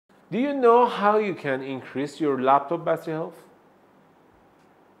Do you know how you can increase your laptop battery health?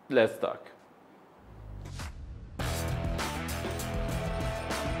 Let's talk.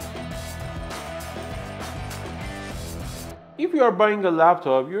 If you are buying a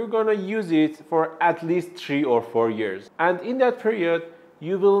laptop, you're gonna use it for at least 3 or 4 years. And in that period,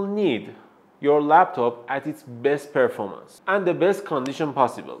 you will need your laptop at its best performance and the best condition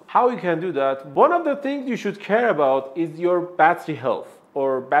possible. How you can do that? One of the things you should care about is your battery health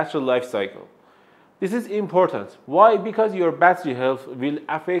or battery life cycle. This is important. Why? Because your battery health will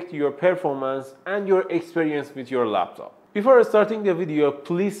affect your performance and your experience with your laptop. Before starting the video,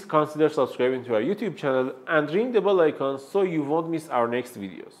 please consider subscribing to our YouTube channel and ring the bell icon so you won't miss our next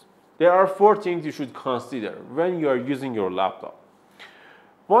videos. There are 4 things you should consider when you are using your laptop.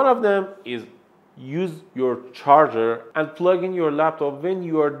 One of them is use your charger and plug in your laptop when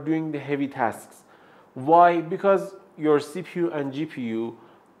you are doing the heavy tasks. Why? Because your CPU and GPU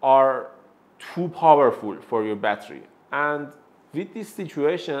are too powerful for your battery. And with this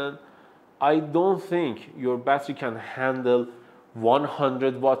situation, I don't think your battery can handle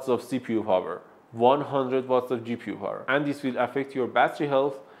 100 watts of CPU power, 100 watts of GPU power. And this will affect your battery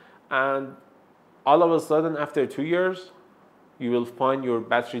health. And all of a sudden, after 2 years, you will find your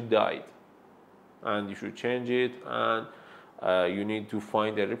battery died. And you should change it. And you need to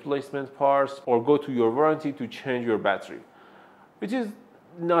find a replacement parts or go to your warranty to change your battery, which is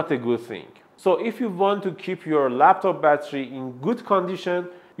not a good thing. So if you want to keep your laptop battery in good condition,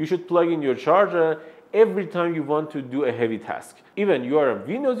 you should plug in your charger every time you want to do a heavy task. Even you are a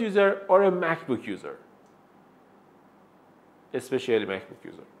Windows user or a MacBook user, especially MacBook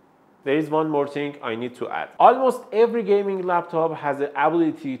user. There is one more thing I need to add. Almost every gaming laptop has the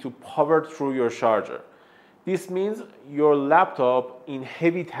ability to power through your charger. This means your laptop in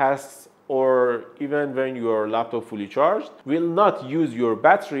heavy tasks or even when your laptop fully charged will not use your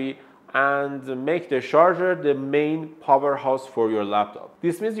battery and make the charger the main powerhouse for your laptop.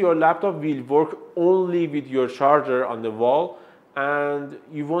 This means your laptop will work only with your charger on the wall and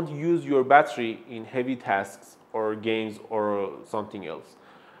you won't use your battery in heavy tasks or games or something else.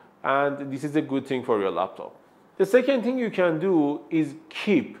 And this is a good thing for your laptop. The second thing you can do is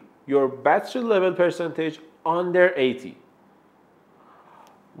keep your battery level percentage under 80.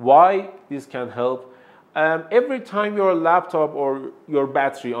 Why this can help? Every time your laptop or your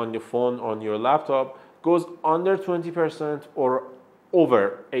battery on your phone on your laptop goes under 20% or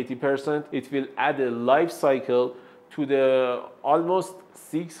over 80%, it will add a life cycle to the almost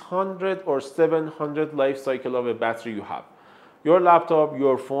 600 or 700 life cycle of a battery you have. Your laptop,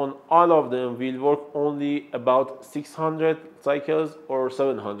 your phone, all of them will work only about 600 cycles or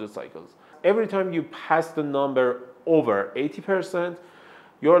 700 cycles. Every time you pass the number over 80%,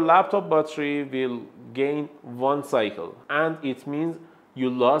 your laptop battery will gain 1 cycle, and it means you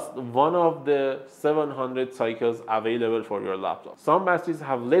lost one of the 700 cycles available for your laptop. Some batteries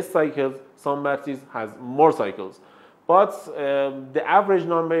have less cycles, some batteries has more cycles, but the average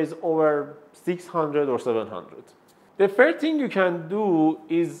number is over 600 or 700. The third thing you can do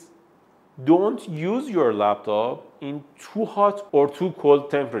is don't use your laptop in too hot or too cold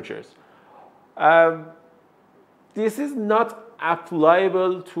temperatures. This is not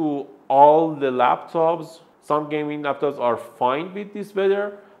applicable to all the laptops. Some gaming laptops are fine with this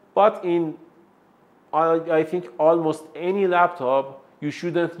weather, but in I think almost any laptop, you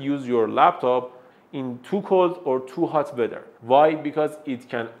shouldn't use your laptop in too cold or too hot weather. Why? Because it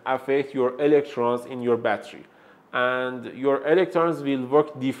can affect your electrons in your battery, and your electrons will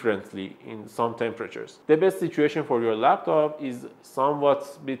work differently in some temperatures. The best situation for your laptop is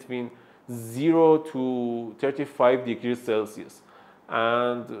somewhat between 0 to 35 degrees Celsius,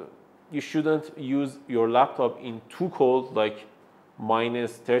 and you shouldn't use your laptop in too cold, like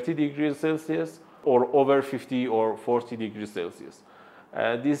minus 30 degrees Celsius or over 50 or 40 degrees Celsius.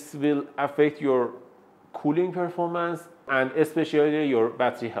 This will affect your cooling performance and especially your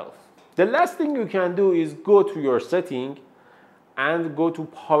battery health. The last thing you can do is go to your setting and go to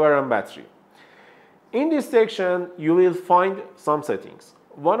power and battery. In this section, you will find some settings.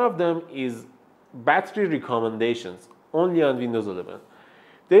 One of them is battery recommendations, only on Windows 11.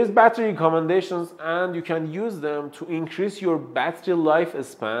 There is battery recommendations and you can use them to increase your battery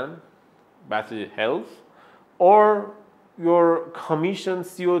lifespan, battery health, or your commission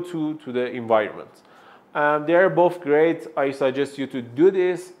CO2 to the environment. They are both great. I suggest you to do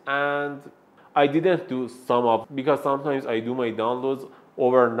this, and I didn't do some of because sometimes I do my downloads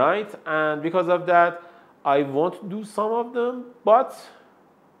overnight, and because of that I won't do some of them, but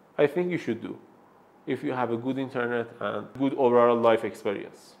I think you should do if you have a good internet and good overall life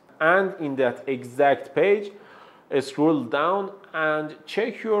experience. And in that exact page scroll down and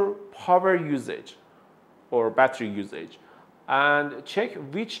check your power usage or battery usage, and check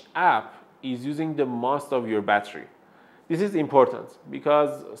which app is using the most of your battery. This is important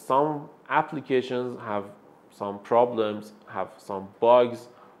because some applications have some problems, have some bugs,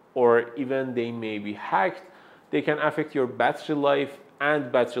 or even they may be hacked. They can affect your battery life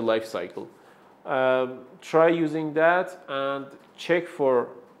and battery life cycle. Try using that and check for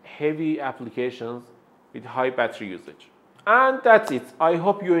heavy applications with high battery usage. And that's it. I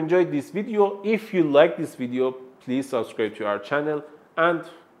hope you enjoyed this video. If you like this video, please subscribe to our channel and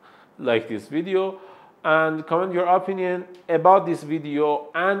like this video and comment your opinion about this video.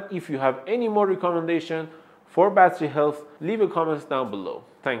 And if you have any more recommendation for battery health, leave a comment down below.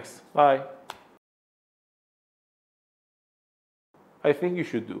 Thanks. Bye. I think you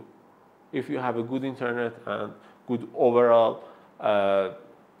should do. If you have a good internet and good overall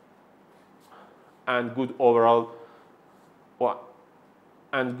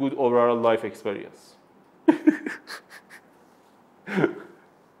life experience.